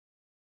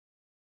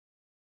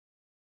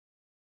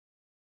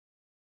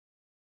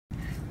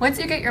Once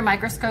you get your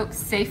microscope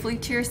safely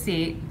to your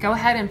seat, go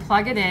ahead and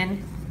plug it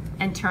in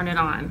and turn it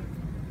on.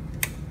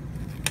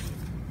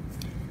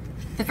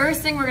 The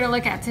first thing we're going to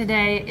look at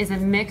today is a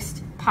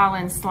mixed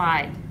pollen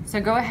slide. So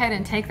go ahead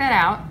and take that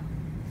out.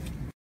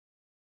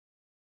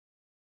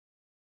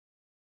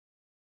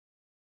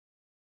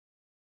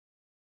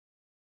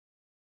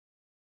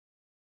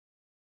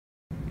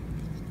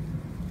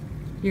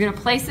 You're going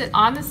to place it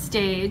on the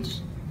stage,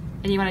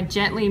 and you want to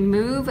gently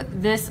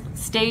move this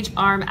stage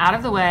arm out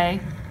of the way,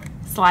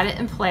 slide it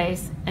in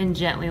place, and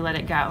gently let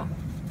it go.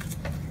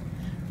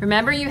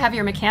 Remember, you have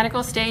your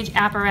mechanical stage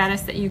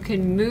apparatus that you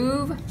can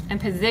move and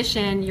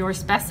position your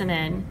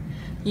specimen.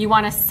 You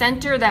want to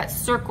center that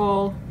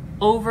circle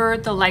over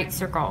the light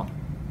circle.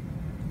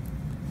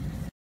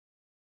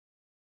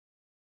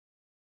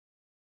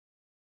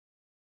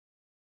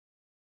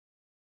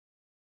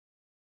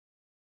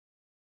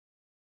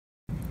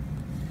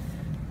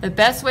 The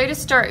best way to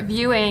start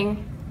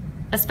viewing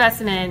a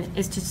specimen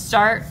is to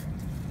start,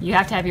 you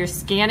have to have your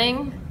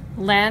scanning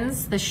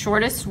lens, the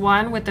shortest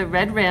one with the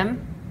red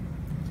rim.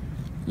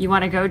 You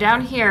want to go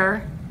down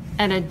here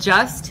and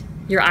adjust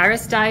your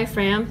iris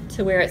diaphragm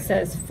to where it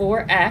says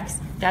 4x.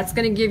 That's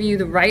going to give you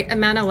the right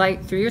amount of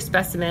light through your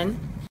specimen.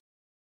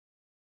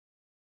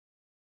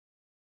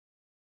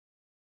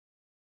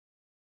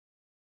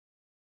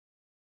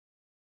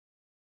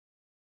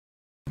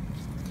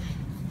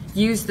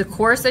 Use the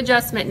coarse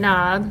adjustment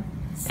knob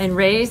and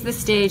raise the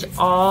stage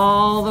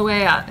all the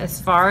way up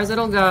as far as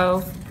it'll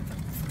go.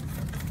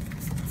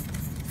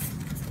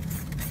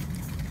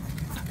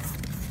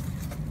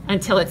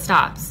 Until it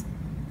stops.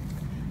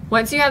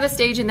 Once you have the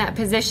stage in that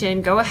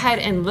position, go ahead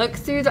and look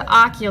through the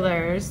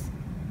oculars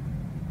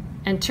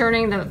and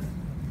turning the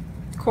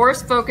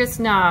coarse focus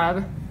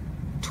knob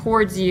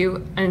towards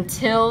you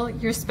until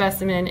your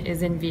specimen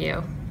is in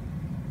view.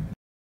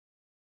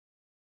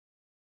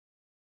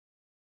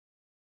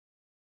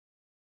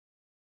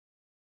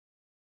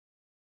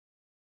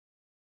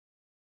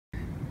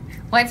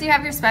 Once you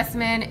have your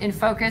specimen in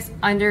focus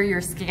under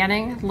your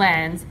scanning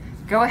lens,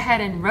 go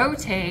ahead and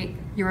rotate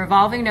your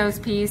revolving nose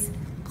piece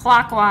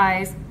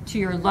clockwise to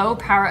your low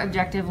power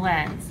objective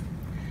lens.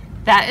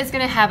 That is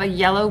going to have a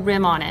yellow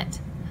rim on it.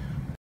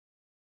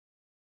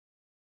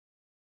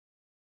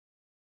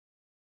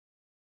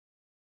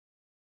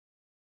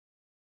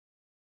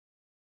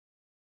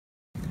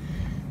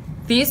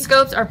 These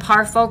scopes are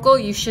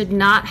parfocal. You should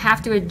not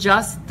have to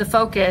adjust the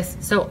focus,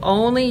 so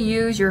only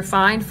use your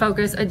fine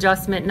focus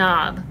adjustment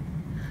knob.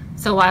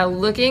 So while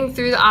looking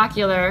through the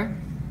ocular,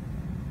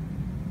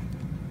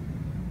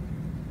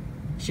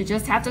 you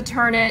just have to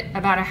turn it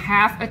about a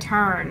half a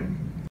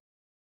turn.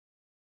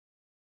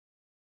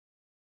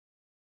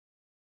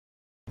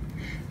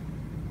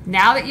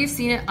 Now that you've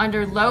seen it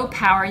under low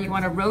power, you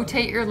want to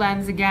rotate your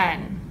lens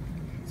again.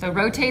 So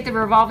rotate the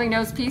revolving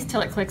nose piece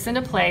till it clicks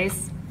into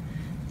place.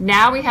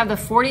 Now we have the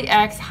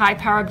 40x high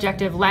power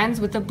objective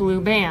lens with the blue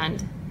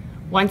band.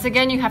 Once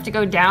again, you have to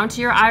go down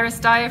to your iris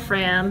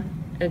diaphragm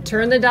and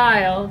turn the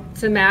dial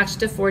to match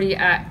to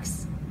 40x.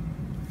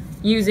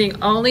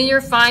 Using only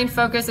your fine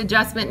focus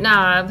adjustment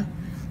knob,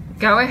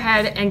 go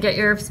ahead and get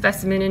your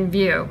specimen in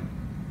view.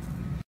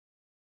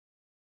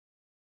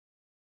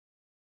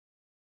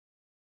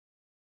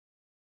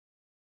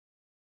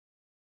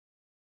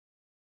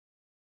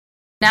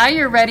 Now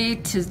you're ready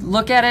to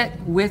look at it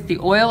with the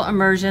oil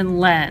immersion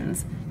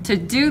lens. To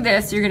do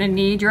this, you're going to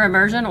need your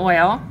immersion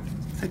oil.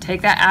 So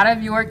take that out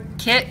of your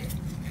kit,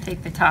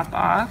 take the top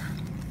off.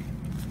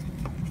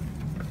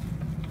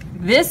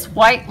 This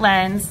white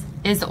lens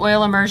is the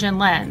oil immersion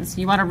lens.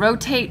 You want to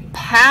rotate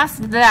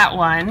past that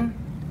one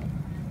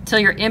till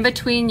you're in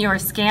between your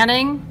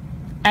scanning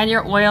and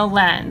your oil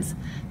lens.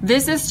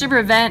 This is to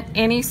prevent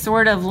any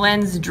sort of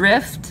lens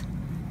drift,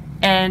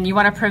 and you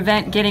want to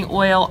prevent getting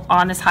oil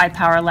on this high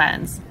power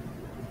lens.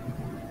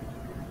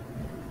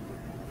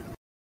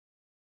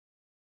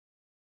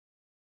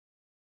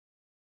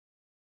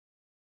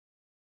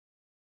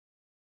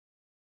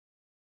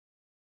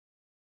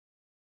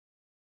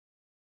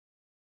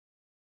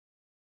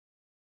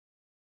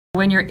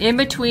 When you're in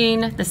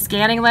between the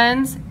scanning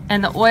lens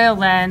and the oil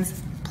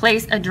lens,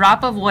 place a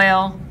drop of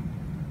oil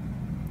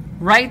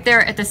right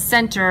there at the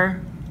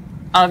center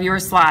of your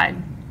slide,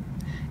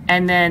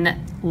 and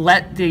then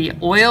let the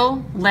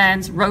oil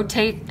lens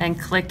rotate and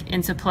click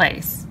into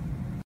place.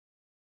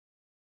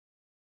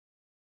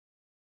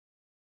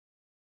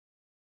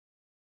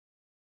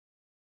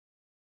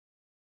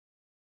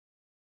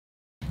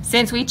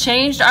 Since we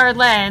changed our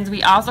lens,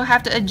 we also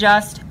have to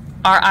adjust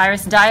our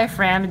iris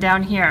diaphragm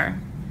down here.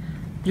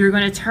 You're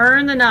going to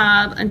turn the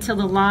knob until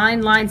the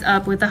line lines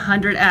up with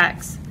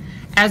 100x.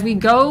 As we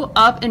go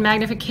up in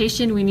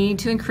magnification, we need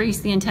to increase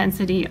the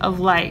intensity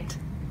of light.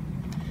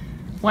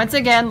 Once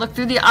again, look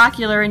through the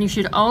ocular, and you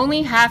should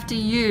only have to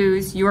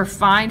use your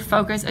fine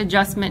focus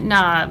adjustment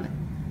knob.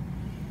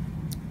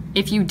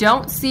 If you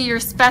don't see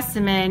your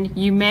specimen,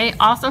 you may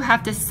also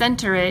have to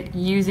center it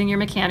using your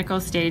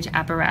mechanical stage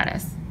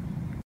apparatus.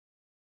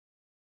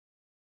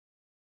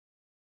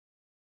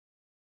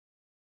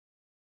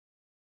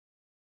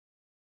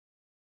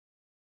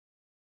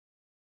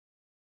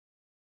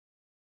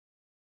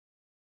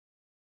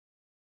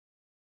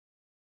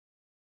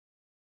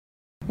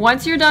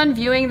 Once you're done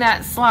viewing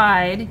that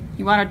slide,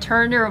 you want to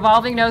turn your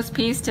revolving nose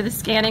piece to the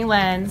scanning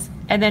lens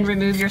and then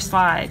remove your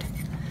slide.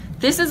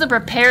 This is a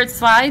prepared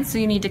slide, so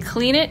you need to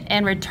clean it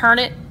and return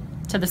it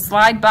to the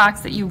slide box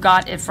that you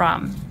got it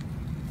from.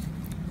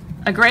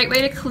 A great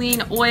way to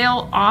clean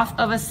oil off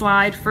of a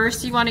slide,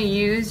 first you want to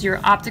use your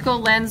optical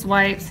lens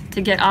wipes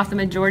to get off the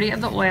majority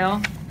of the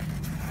oil.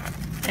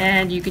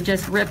 And you can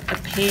just rip a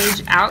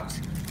page out.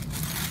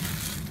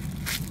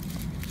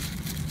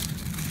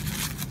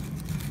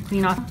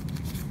 Clean off.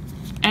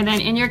 And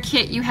then in your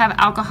kit you have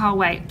alcohol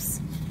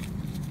wipes.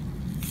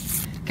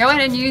 Go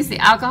ahead and use the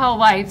alcohol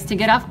wipes to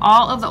get off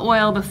all of the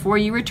oil before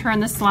you return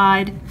the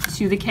slide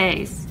to the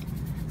case.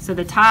 So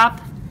the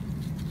top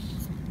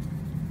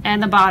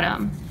and the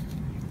bottom.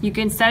 You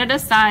can set it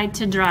aside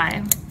to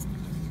dry.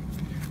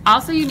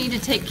 Also, you need to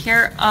take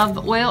care of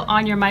the oil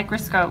on your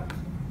microscope.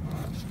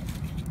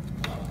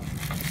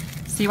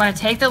 So you want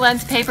to take the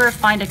lens paper,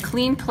 find a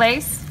clean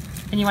place,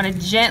 and you want to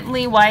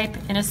gently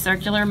wipe in a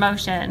circular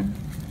motion.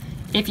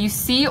 If you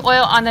see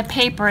oil on the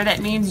paper,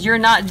 that means you're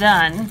not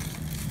done.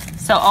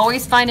 So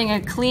always finding a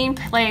clean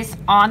place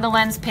on the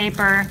lens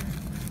paper,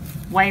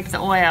 wipe the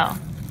oil.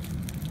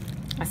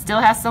 It still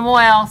has some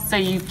oil, so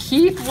you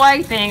keep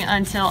wiping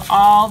until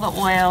all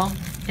the oil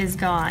is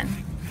gone.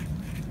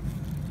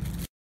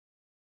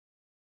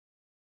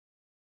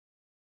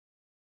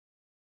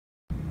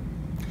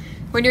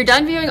 When you're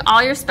done viewing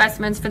all your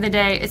specimens for the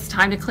day, it's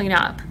time to clean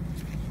up.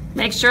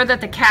 Make sure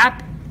that the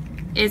cap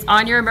is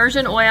on your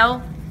immersion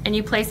oil and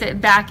you place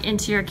it back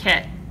into your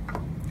kit.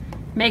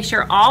 Make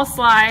sure all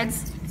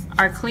slides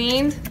are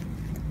cleaned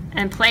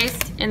and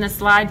placed in the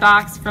slide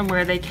box from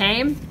where they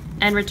came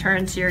and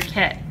returned to your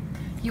kit.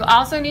 You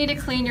also need to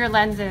clean your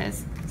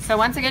lenses. So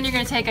once again, you're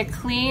going to take a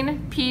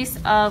clean piece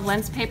of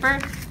lens paper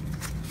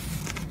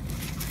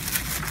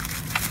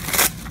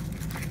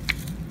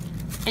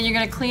and you're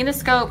going to clean the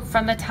scope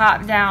from the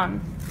top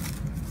down.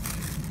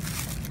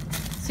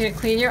 So you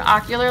clean your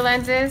ocular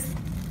lenses.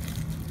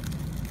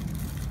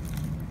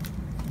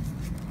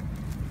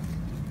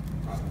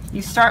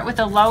 You start with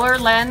the lower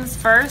lens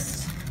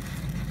first.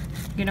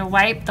 You're going to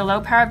wipe the low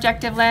power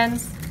objective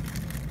lens,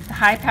 the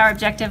high power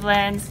objective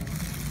lens,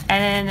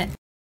 and then